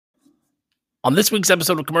On this week's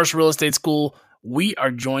episode of Commercial Real Estate School, we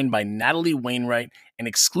are joined by Natalie Wainwright, an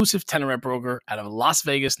exclusive tenant rep broker out of Las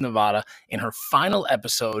Vegas, Nevada, in her final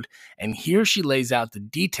episode. And here she lays out the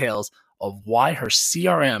details of why her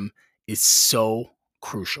CRM is so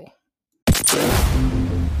crucial.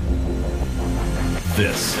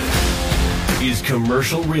 This is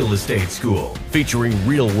Commercial Real Estate School, featuring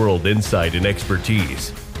real-world insight and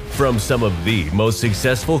expertise from some of the most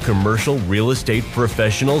successful commercial real estate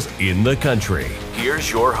professionals in the country.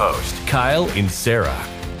 Here's your host, Kyle and Sarah.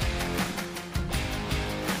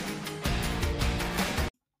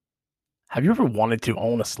 Have you ever wanted to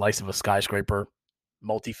own a slice of a skyscraper,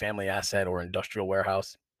 multifamily asset, or industrial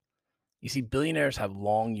warehouse? You see, billionaires have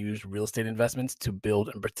long used real estate investments to build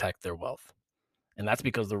and protect their wealth. And that's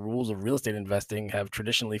because the rules of real estate investing have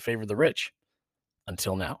traditionally favored the rich,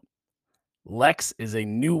 until now. Lex is a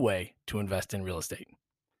new way to invest in real estate.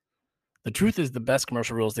 The truth is the best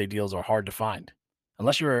commercial real estate deals are hard to find.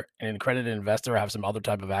 Unless you're an accredited investor or have some other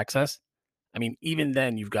type of access. I mean, even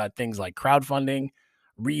then you've got things like crowdfunding,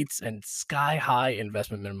 REITs, and sky-high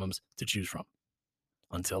investment minimums to choose from.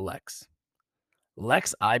 Until Lex.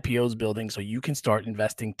 Lex IPOs buildings so you can start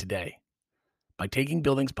investing today. By taking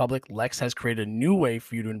buildings public, Lex has created a new way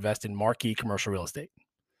for you to invest in marquee commercial real estate.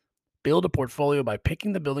 Build a portfolio by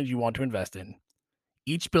picking the buildings you want to invest in.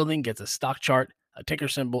 Each building gets a stock chart, a ticker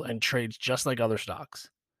symbol, and trades just like other stocks.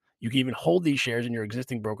 You can even hold these shares in your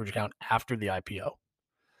existing brokerage account after the IPO.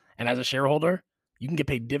 And as a shareholder, you can get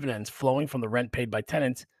paid dividends flowing from the rent paid by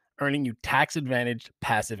tenants, earning you tax-advantaged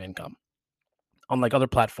passive income. Unlike other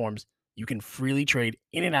platforms, you can freely trade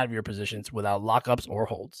in and out of your positions without lockups or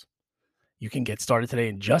holds. You can get started today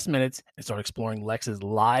in just minutes and start exploring Lex's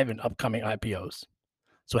live and upcoming IPOs.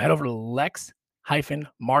 So head over to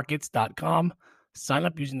lex-markets.com, sign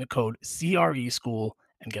up using the code CRESchool,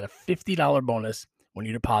 and get a $50 bonus when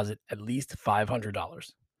you deposit at least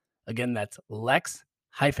 $500. Again, that's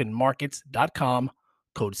lex-markets.com,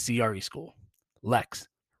 code CRESchool. Lex,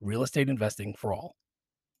 real estate investing for all.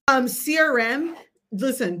 CRM.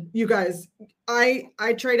 Listen, you guys, we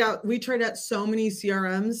tried out so many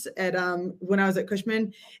CRMs at when I was at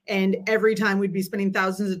Cushman, and every time we'd be spending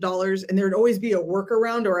thousands of dollars and there'd always be a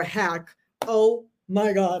workaround or a hack. Oh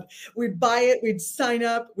my God. We'd buy it, we'd sign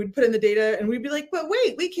up, we'd put in the data, and we'd be like, but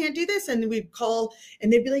wait, we can't do this. And we'd call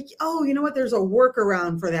and they'd be like, oh, you know what? There's a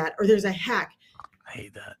workaround for that, or there's a hack. I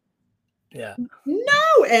hate that. Yeah.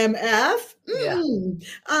 No, MF. Yeah.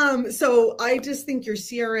 So I just think your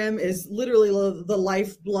CRM is literally the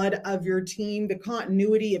lifeblood of your team, the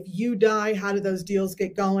continuity. If you die, how do those deals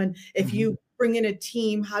get going? If you bring in a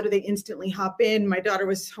team, how do they instantly hop in? My daughter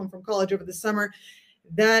was home from college over the summer.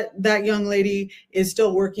 That young lady is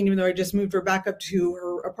still working, even though I just moved her back up to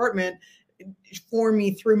her apartment for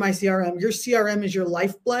me through my CRM. Your CRM is your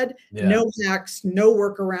lifeblood. Yeah. No hacks, no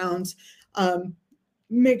workarounds.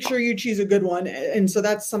 Make sure you choose a good one. And so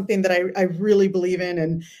that's something that I really believe in.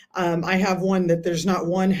 And I have one that there's not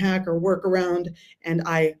one hack or workaround, and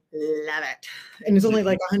I love it. And it's only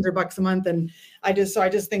like $100 a month. And I just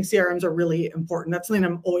think CRMs are really important. That's something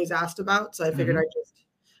I'm always asked about. So I figured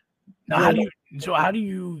Now, how do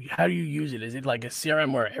you use it? Is it like a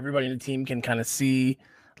CRM where everybody in the team can kind of see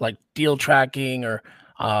like deal tracking, or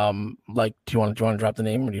like, do you want to drop the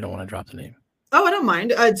name, or do you don't want to drop the name? Oh, I don't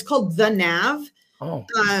mind. It's called The Nav. Oh.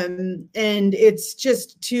 And it's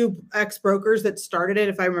just two ex-brokers that started it,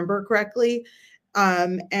 if I remember correctly.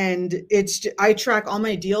 And I track all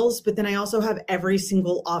my deals, but then I also have every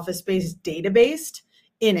single office space database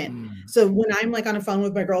in it. So when I'm like on a phone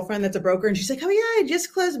with my girlfriend that's a broker, and she's like, oh yeah, I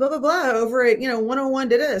just closed blah, blah, blah over at, 101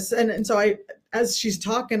 did this. And so as she's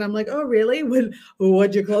talking, I'm like, oh really?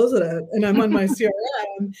 What'd you close it at? And I'm on my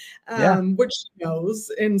CRM, which she knows.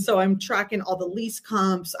 And so I'm tracking all the lease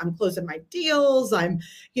comps. I'm closing my deals. I'm,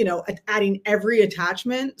 adding every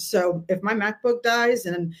attachment. So if my MacBook dies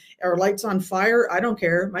and our light's on fire, I don't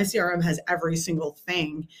care. My CRM has every single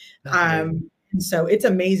thing. And so it's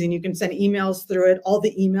amazing. You can send emails through it. All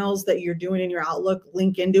the emails that you're doing in your Outlook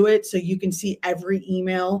link into it. So you can see every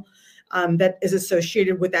email that is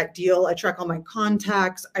associated with that deal. I track all my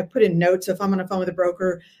contacts. I put in notes. If I'm on a phone with a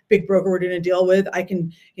broker, big broker we're doing a deal with, I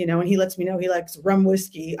can, and he lets me know he likes rum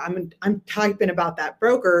whiskey. I'm typing about that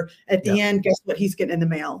broker. At the end, guess what? He's getting in the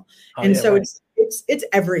mail. So it's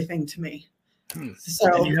everything to me.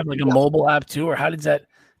 So and you have like a mobile app too, or how does that?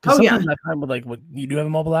 Sometimes I find with like, what you do have a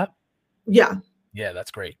mobile app? Yeah. Yeah,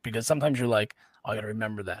 that's great, because sometimes you're like, oh, I got to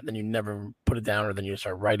remember that. Then you never put it down, or then you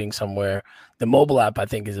start writing somewhere. The mobile app, I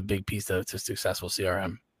think, is a big piece to successful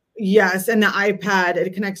CRM. Yes, and the iPad,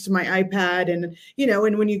 it connects to my iPad. And,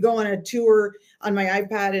 and when you go on a tour on my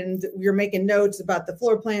iPad and you're making notes about the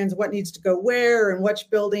floor plans, what needs to go where and which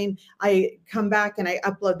building, I come back and I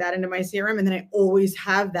upload that into my CRM, and then I always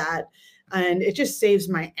have that. And it just saves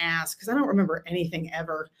my ass because I don't remember anything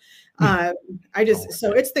ever. So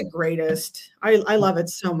it's the greatest. I love it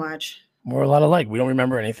so much. We're a lot alike. We don't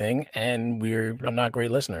remember anything, and I'm not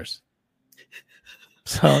great listeners.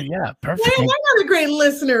 So yeah, perfect. Why am I not a great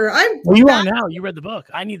listener? You are now. You read the book.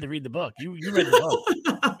 I need to read the book. You read the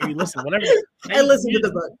book. You listen, whatever. I listened to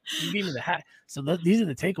the book. You gave me the hack. So these are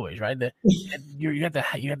the takeaways, right? You got the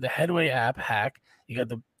Headway app hack. You got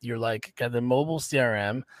the mobile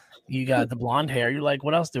CRM. You got the blonde hair. You're like,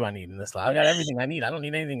 what else do I need in this life? I got everything I need. I don't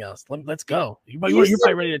need anything else. Let's go. You're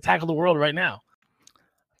probably ready to tackle the world right now.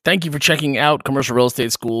 Thank you for checking out Commercial Real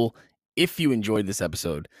Estate School. If you enjoyed this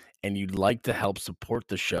episode and you'd like to help support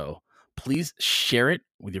the show, please share it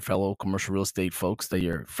with your fellow commercial real estate folks that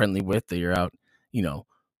you're friendly with, that you're out,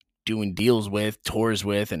 doing deals with, tours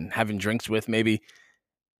with, and having drinks with. Maybe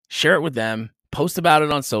share it with them, post about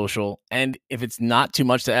it on social. And if it's not too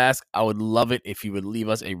much to ask, I would love it if you would leave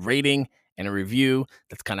us a rating and a review.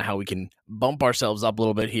 That's kind of how we can bump ourselves up a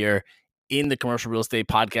little bit here in the commercial real estate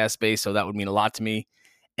podcast space. So that would mean a lot to me.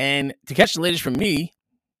 And to catch the latest from me,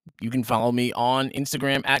 you can follow me on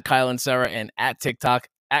Instagram at Kyle and Sarah, and at TikTok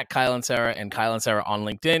at Kyle and Sarah, and Kyle and Sarah on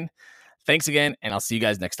LinkedIn. Thanks again, and I'll see you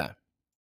guys next time.